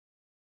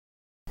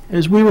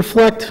As we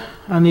reflect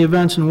on the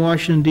events in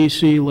Washington,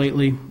 D.C.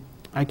 lately,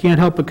 I can't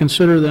help but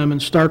consider them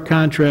in stark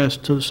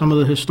contrast to some of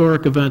the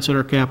historic events at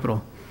our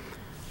Capitol,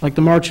 like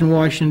the March in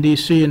Washington,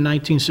 D.C. in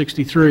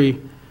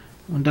 1963,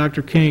 when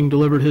Dr. King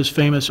delivered his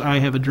famous "I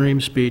Have a Dream"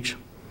 speech.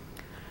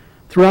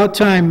 Throughout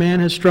time,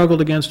 man has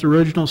struggled against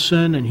original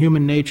sin and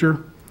human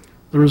nature.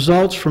 The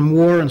results from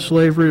war and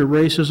slavery to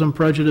racism,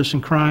 prejudice,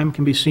 and crime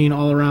can be seen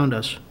all around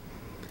us,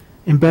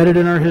 embedded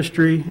in our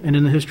history and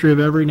in the history of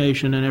every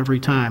nation and every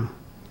time.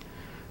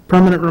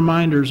 Permanent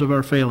reminders of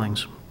our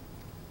failings.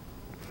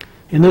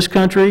 In this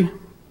country,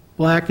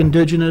 black,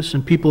 indigenous,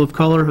 and people of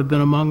color have been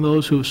among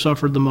those who have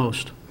suffered the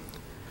most.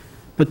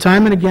 But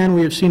time and again,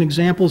 we have seen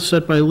examples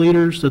set by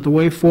leaders that the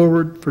way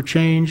forward for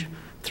change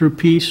through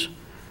peace,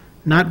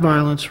 not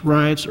violence,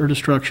 riots, or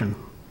destruction.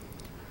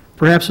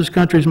 Perhaps this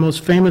country's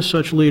most famous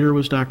such leader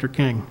was Dr.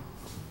 King.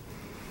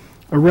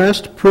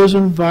 Arrest,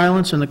 prison,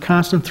 violence, and the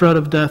constant threat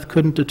of death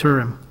couldn't deter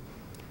him.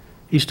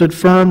 He stood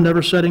firm,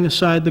 never setting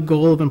aside the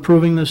goal of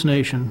improving this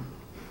nation,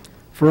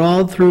 for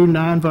all through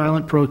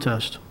nonviolent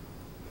protest.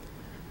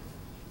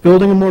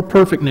 Building a more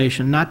perfect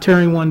nation, not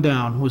tearing one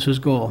down, was his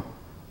goal.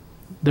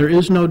 There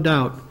is no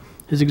doubt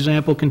his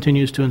example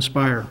continues to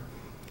inspire.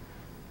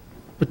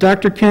 But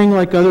Dr. King,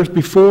 like others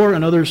before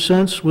and others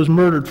since, was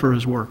murdered for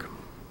his work.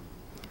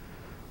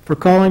 For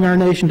calling our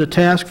nation to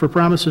task for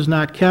promises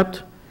not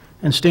kept,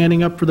 and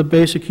standing up for the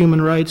basic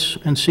human rights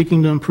and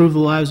seeking to improve the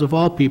lives of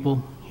all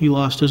people, he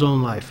lost his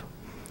own life.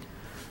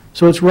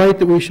 So it's right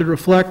that we should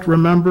reflect,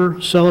 remember,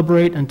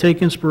 celebrate, and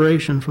take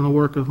inspiration from the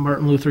work of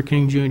Martin Luther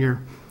King,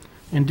 Jr.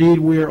 Indeed,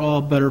 we are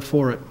all better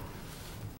for it.